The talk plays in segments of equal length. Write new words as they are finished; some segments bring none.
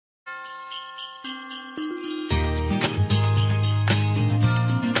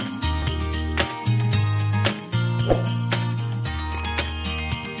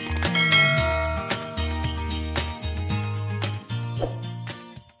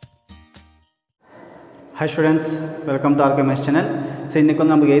Hi students, welcome to RKMS channel. So இன்னைக்கு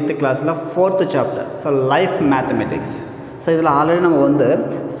வந்து நமக்கு 8th classல 4th chapter. So life mathematics. So இதில் already நம்ம வந்து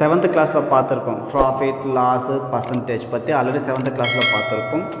 7th classல பார்த்துருக்கோம். Profit, loss, percentage பற்றி ஆல்ரெடி 7th classல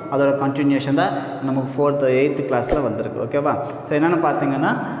பார்த்துருக்கோம். அதோட continuation தான் நமக்கு 4th 8th classல வந்திருக்கு. ஓகேவா? ஸோ என்னென்னு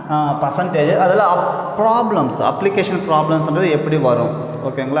பார்த்தீங்கன்னா பர்சன்டேஜ் அதில் ப்ராப்ளம்ஸ் அப்ளிகேஷன் ப்ராப்ளம்ஸ்ன்றது எப்படி வரும்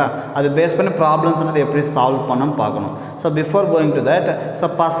ஓகேங்களா, அது பேஸ் பண்ணி ப்ராப்ளம்ஸ்ன்றது எப்படி சால்வ் பண்ணணும்னு பார்க்கணும். So before going to that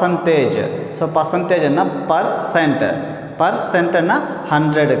percentage என்ன பர்சன்ட்னா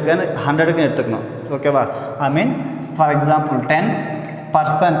 100க்கு எடுத்துக்கணும். ஓகேவா? ஐ மீன் ஃபார் எக்ஸாம்பிள்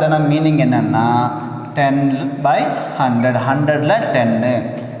 10% மீனிங் என்னென்னா 10/100 100ல் 10.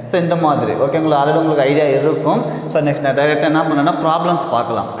 ஸோ இந்த மாதிரி ஓகேங்களா, ஆல்ரெடி உங்களுக்கு ஐடியா இருக்கும். ஸோ நெக்ஸ்ட் நான் டைரெக்டாக என்ன பண்ணேன்னா ப்ராப்ளம்ஸ்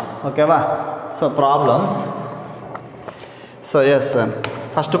பார்க்கலாம். ஓகேவா? So problems. So S,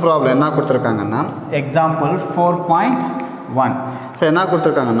 first problem என்ன கொடுத்துருக்காங்கன்னா எக்ஸாம்பிள் 4.1. ஸோ என்ன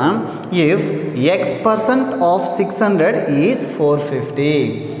கொடுத்துருக்காங்கன்னா if x% of 600 is 450.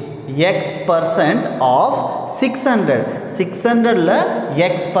 x% of 600ல்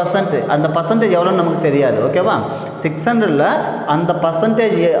x% அந்த பர்சன்டேஜ் எவ்வளோன்னு நமக்கு தெரியாது. ஓகேவா? 600ல் அந்த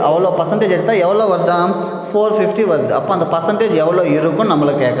பர்சன்டேஜ் அவ்வளோ பர்சன்டேஜ் எடுத்தால் எவ்வளோ வருதா? 450 வருது. அப்போ அந்த பர்சன்டேஜ் எவ்வளோ இருக்குன்னு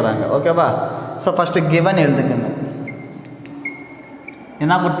நம்மளை கேட்குறாங்க. ஓகேவா? So first given எழுதுக்குங்க.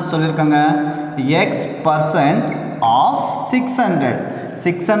 என்ன கொடுத்து சொல்லியிருக்காங்க? x% ஆஃப்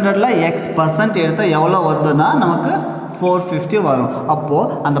 600ல் x% எடுத்தால் எவ்வளோ வருதுன்னா நமக்கு 450 வரும். அப்போது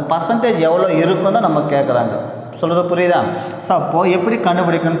அந்த பர்சன்டேஜ் எவ்வளோ இருக்கும் தான் நம்ம கேட்குறாங்க. சொல்கிறது புரியுதா? ஸோ அப்போது எப்படி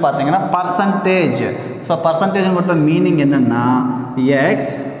கண்டுபிடிக்கணும்னு பார்த்தீங்கன்னா பர்சன்டேஜ். ஸோ பர்சன்டேஜ்னு கொடுத்த மீனிங் என்னென்னா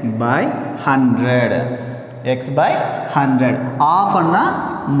x/100 ஆஃப்னா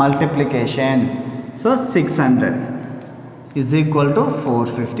multiplication. So 600 is equal to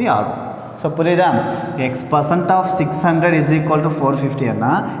 450 ஆகும். ஸோ புரியுதா? x% of 600 is equal to 450 என்ன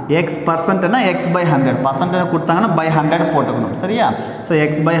x%னா x/100 பர்சன்டேஜ் கொடுத்தாங்கன்னா by 100 போட்டுக்கணும். சரியா? ஸோ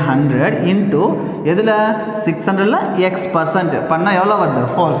x/100 இன்ட்டு எதில் 600ல் x% பண்ணால் எவ்வளோ வருது?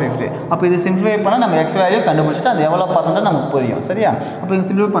 450. அப்போ இது சிம்பிளிஃபை பண்ணால் நம்ம x வேல்யூ கண்டுபிடிச்சிட்டு அது எவ்வளோ பர்சன்ட் நமக்கு புரியும். சரியா? அப்போ இது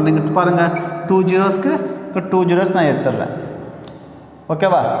சிம்பிளிஃபை பண்ணுங்க பாருங்கள். 2 ஜீரோஸ்க்கு 2 ஜீரோஸ் நான் எடுத்துடுறேன்.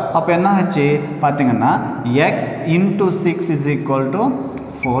 ஓகேவா? அப்போ என்ன ஆச்சு பார்த்தீங்கன்னா x into 6 is equal to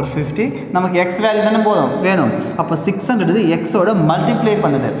 450. நமக்கு x வேல்யூ தானே போதும் வேணும். அப்போ 600 எக்ஸோட மல்டிப்ளை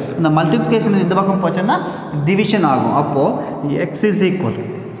பண்ணுது. அந்த மல்டிப்ளிகேஷன் இந்த பக்கம் போச்சுன்னா டிவிஷன் ஆகும். அப்போது x இஸ் ஈக்குவல்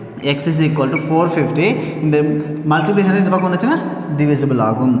டு 450. இந்த மல்டிப்ளிகேஷன் இந்த பக்கம் வந்துச்சுன்னா டிவிசிபிள்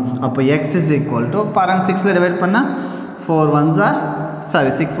ஆகும். அப்போ x இஸ் ஈக்குவல் டு பாருங்கள் 6ல் டிவைட் பண்ணால் 6 1s are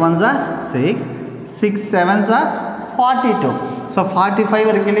 6, 6 7s are 42. So 45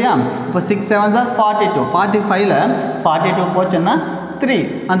 இருக்கு இல்லையா? இப்போ 6 7s are 42. 45ல் 42 போச்சுன்னா 3.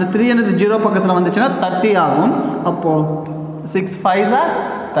 அந்த 3 என்னது 0 பக்கத்தில் வந்துச்சுன்னா 30 ஆகும். அப்போது 6 5s are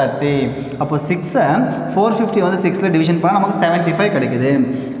 30. அப்போது 6 450 வந்து 6ல் டிவிஷன் பண்ணால் நமக்கு 75 கிடைக்குது.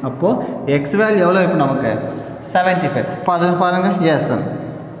 அப்போது எக்ஸ் வேல்யூ எவ்வளோ இப்போ நமக்கு 75. பாருங்கள். எஸ்,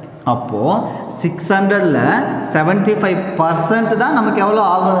 அப்போது 600ல் 75% தான் நமக்கு எவ்வளோ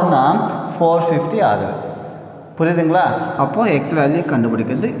ஆகுதுன்னா 450 ஆகுது. புரியுதுங்களா? அப்போது எக்ஸ் வேல்யூ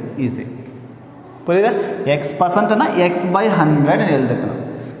கண்டுபிடிக்கிறது ஈஸி. புரியுதா? x%னா x/100 எழுதுக்கணும்.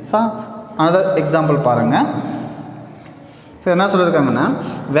 ஸோ another எக்ஸாம்பிள் பாருங்கள். ஸோ என்ன சொல்லியிருக்காங்கன்னா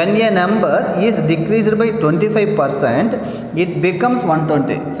when a number is decreased by 25% it becomes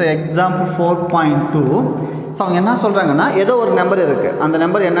 120. So example 4.2. So அவங்க என்ன சொல்கிறாங்கன்னா ஏதோ ஒரு நம்பர் இருக்குது, அந்த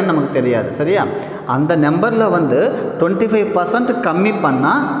நம்பர் என்னன்னு நமக்கு தெரியாது. சரியா? அந்த நம்பரில் வந்து 25% கம்மி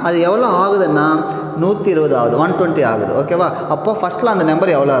பண்ணால் அது எவ்வளோ ஆகுதுன்னா 120 ஆகுது, 120 ஆகுது. ஓகேவா? அப்போது ஃபஸ்ட்டில் அந்த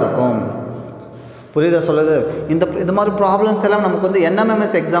நம்பர் எவ்வளோ இருக்கும்? புரியுதா சொல்லுது? இந்த மாதிரி ப்ராப்ளம்ஸ் எல்லாம் நமக்கு வந்து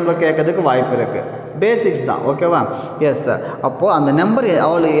NMMS எக்ஸாம்பிள் கேட்கறதுக்கு வாய்ப்பு இருக்குது. பேசிக்ஸ் தான். ஓகேவா? எஸ். அப்போது அந்த நம்பர்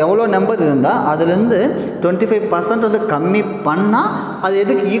எவ்வளோ நம்பர் இருந்தால் அதுலேருந்து 25% வந்து கம்மி பண்ணால் அது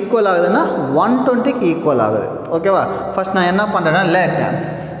எதுக்கு ஈக்குவல் ஆகுதுன்னா 120க்கு ஈக்குவல் ஆகுது. ஓகேவா? ஃபஸ்ட் நான் என்ன பண்ணுறேன்னா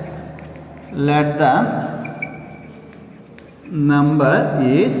let the number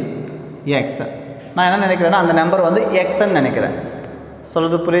is x. நான் என்ன நினைக்கிறேன்னா அந்த நம்பர் வந்து xன்னு நினைக்கிறேன்.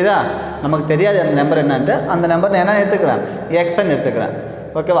 சொல்கிறது புரியுதா? நமக்கு தெரியாது அந்த நம்பர் என்னன்ட்டு. அந்த நம்பர் நான் என்ன எடுத்துக்கிறேன்? எக்ஸ்ன்னு எடுத்துக்கிறேன்.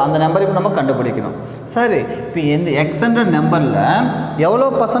 ஓகேவா? அந்த நம்பர் இப்போ நம்ம கண்டுபிடிக்கணும். சரி, இப்போ இந்த எக்ஸ்ன்ற நம்பரில் எவ்வளோ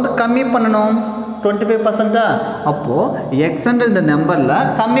பர்சன்ட் கம்மி பண்ணணும்? 25%. அப்போது எக்ஸ்ன்ற இந்த நம்பரில்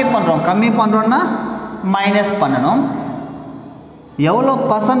கம்மி பண்ணுறோன்னா மைனஸ் பண்ணணும். எவ்வளோ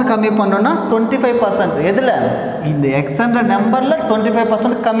பர்சன்ட் கம்மி பண்ணுறோன்னா 25%. எதில்? இந்த எக்ஸ்ன்ற நம்பரில்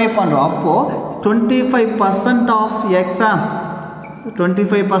 25% கம்மி பண்ணுறோம். அப்போது 25% ஆஃப் எக்ஸா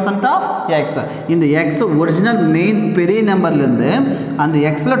 25% ஆஃப் எக்ஸ். இந்த எக்ஸ் ஒரிஜினல் மெயின் பெரிய நம்பர்லேருந்து அந்த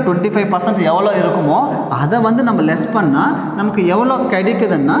எக்ஸில் 25% எவ்வளோ இருக்குமோ அதை வந்து நம்ம லெஸ் பண்ணால் நமக்கு எவ்வளோ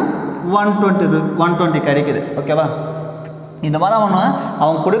கிடைக்குதுன்னா 120 கிடைக்குது ஓகேவா இந்த மாதிரி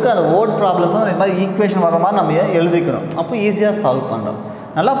அவன் கொடுக்குற அந்த வேர்ட் ப்ராப்ளம்ஸும் இந்த மாதிரி ஈக்குவேஷன் வர மாதிரி நம்ம எழுதிக்கணும் அப்போ ஈஸியாக சால்வ் பண்ணுறோம்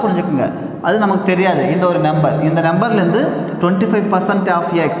நல்லா புரிஞ்சுக்குங்க அது நமக்கு தெரியாது இந்த ஒரு நம்பர் இந்த நம்பர்லேருந்து 25%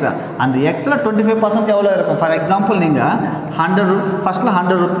 ஆஃப் எக்ஸ் அந்த எக்ஸில் 25% எவ்வளோ இருக்கும் ஃபார் எக்ஸாம்பிள் நீங்கள் 100 ஃபஸ்ட்டில்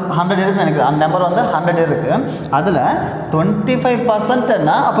 100 இருக்குன்னு நினைக்கிறேன் அந்த நம்பர் வந்து 100 இருக்குது அதில்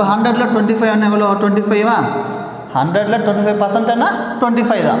 25%ன்னா அப்போ 100ல் 25 எவ்வளோ 25வா 100ல் 25%ன்னா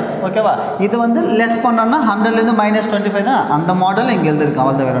 25 தான் ஓகேவா இது வந்து லெஸ் பண்ணோன்னா 100லேருந்து -25 தான் அந்த மாடல் இங்கே எழுதிருக்கு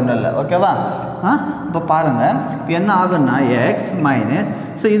அவ்வளோ வேறு ஒன்றும் இல்லை ஓகேவா இப்போ பாருங்கள் இப்போ என்ன ஆகுன்னா எக்ஸ் மைனஸ்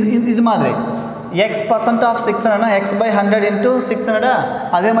ஸோ இது மாதிரி x% ஆஃப் 600னா x/100 இன்ட்டு 600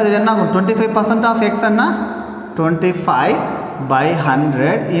 அதே மாதிரி என்ன ஆகும் 25% of எக்ஸ்ன்னா 25/100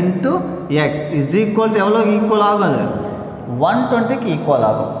 into X is equal to எவ்வளோ ஈக்குவல் ஆகும் அது 120க்கு ஈக்குவல்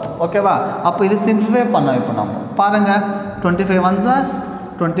ஆகும் ஓகேவா அப்போ இது சிம்பிளிஃபை பண்ணோம் இப்போ நம்ம பாருங்கள் 25 1s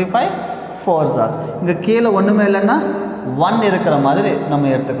 25 4s இங்கே கீழே ஒன்றுமே இல்லைன்னா 1 இருக்கிற மாதிரி நம்ம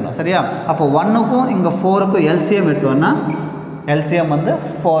எடுத்துக்கணும் சரியா அப்போ 1க்கும் இங்கே 4க்கும் எல்சிஎம் எடுத்தோன்னா எல்சிஎம் வந்து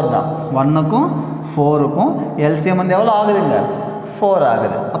 4 தான் 1க்கும் 4க்கும் எல்சிஎம் வந்து எவ்வளோ ஆகுதுங்க 4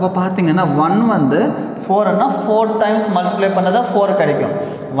 ஆகுது அப்போ பார்த்தீங்கன்னா 1 வந்து 4ன்னா 4 டைம்ஸ் மல்டிப்ளை பண்ணால் 4 கிடைக்கும்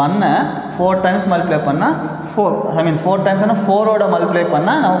 1 4 டைம்ஸ் மல்டிப்ளை பண்ணால் 4 டைம்ஸ்னா 4ஓட மல்டிப்ளை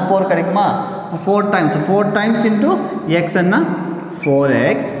பண்ணால் நமக்கு 4 கிடைக்குமா 4 டைம்ஸ் இன்ட்டு எக்ஸ்ன்னா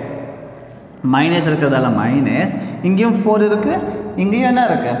 4x மைனஸ் இருக்கிறதால மைனஸ் இங்கேயும் 4 இருக்குது இங்கேயும் என்ன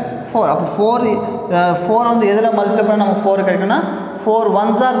இருக்குது 4 அப்போ 4 வந்து எதில் மல்டிப்ளை பண்ணால் நமக்கு 4 கிடைக்குன்னா 4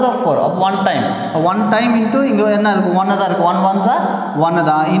 1s are the 4 அப்போ 1 டைம் இன்ட்டு இங்கே என்ன இருக்குது 1 தான் இருக்குது 1 1s are 1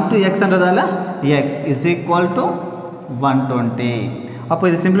 தான் into எக்ஸ்ன்றதால X is equal to 120 அப்போ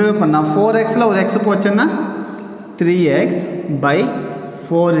இது சிம்பிளிஃபை பண்ணால் 4xல் ஒரு எக்ஸ் போச்சுன்னா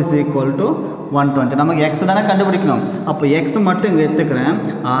 3x/4 இஸ் ஈக்குவல் டு 120 நமக்கு எக்ஸ் தானே கண்டுபிடிக்கணும் அப்போ எக்ஸ் மட்டும் இங்கே எடுத்துக்கிறேன்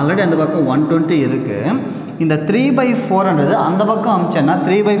ஆல்ரெடி அந்த பக்கம் 120 இருக்குது இந்த 3/4ன்றது அந்த பக்கம் அமிச்சேன்னா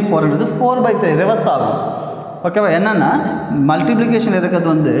 3/4ன்றது 4/3 ரிவர்ஸ் ஆகும் ஓகேவா என்னென்னா மல்டிப்ளிகேஷனில் இருக்கிறது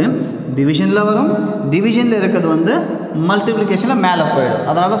வந்து டிவிஷனில் வரும் டிவிஷனில் இருக்கிறது வந்து மல்டிப்ளிகேஷனில் மேலே போயிடும்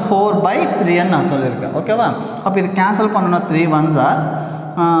அதனால தான் 4/3ன்னு நான் சொல்லியிருக்கேன் ஓகேவா அப்போ இது கேன்சல் பண்ணணும் 3 1s are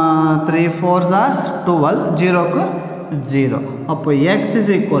 3 4s are 12 0க்கு 0 அப்போ X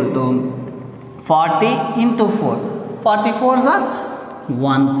is equal to 40 into 4 44s are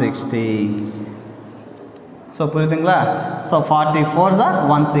 160 so புரியுதுங்களா ஸோ 44s are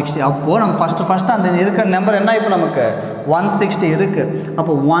 160 அப்போது நம்ம ஃபஸ்ட்டு அந்த இருக்கிற நம்பர் என்ன இப்போ நமக்கு 160 இருக்குது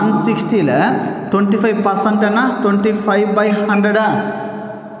அப்போ 160ல் 25%ன்னா 25/100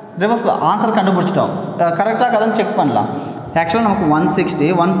 ரிவர்ஸ் ஆன்சர் கண்டுபிடிச்சிட்டோம் கரெக்டாக கதை செக் பண்ணலாம் ஆக்சுவலாக நமக்கு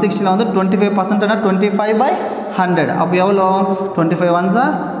 160ல் வந்து 25%ன்னா 25/100 அப்போ எவ்வளோ 25 1s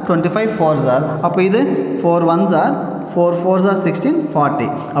are 25 4s are அப்போ இது 4 1s are 4 4s are 16 40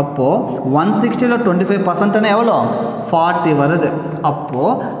 அப்போது 160ல் 25%ன்னா எவ்வளோ 40 வருது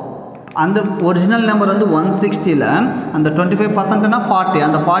அப்போது அந்த ஒரிஜினல் நம்பர் வந்து 160ல் அந்த 25%ன்னா 40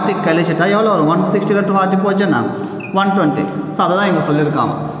 அந்த 40 கழிச்சிட்டா எவ்வளோ வரும் 160ல் 40 போச்சுன்னா 120 ஸோ அதை தான் இங்கே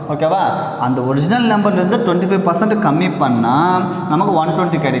சொல்லியிருக்காங்க ஓகேவா அந்த ஒரிஜினல் நம்பர்லேருந்து 25% கம்மி பண்ணால் நமக்கு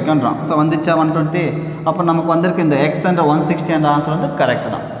 120 கிடைக்கும்ன்றான் ஸோ வந்துச்சா 120 அப்போ நமக்கு வந்திருக்கு இந்த எக்ஸ்ன்ற 160 என்ற ஆன்சர் வந்து கரெக்ட்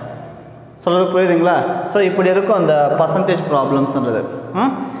தான் சொல்கிறது புரியுதுங்களா ஸோ இப்படி இருக்கும் அந்த பர்சன்டேஜ் ப்ராப்ளம்ஸ்ன்றது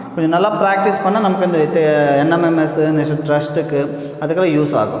கொஞ்சம் நல்லா ப்ராக்டிஸ் பண்ணால் நமக்கு இந்த NMMS நெக்ஸ்ட் ட்ரஸ்ட்டுக்கு அதுக்கெல்லாம்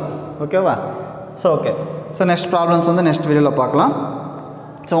யூஸ் ஆகும் ஓகேவா so okay so next problems வந்து நெக்ஸ்ட் வீடியோவில் பார்க்கலாம்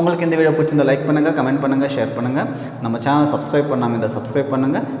ஸோ உங்களுக்கு இந்த வீடியோ பிடிச்சிருந்தா லைக் பண்ணுங்கள் கமெண்ட் பண்ணுங்கள் ஷேர் பண்ணுங்கள் நம்ம சேனலை சப்ஸ்கிரைப் பண்ணாமல் இந்த சப்ஸ்கிரைப்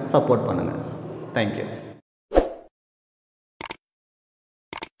பண்ணுங்கள் சப்போர்ட் பண்ணுங்கள் தேங்க்யூ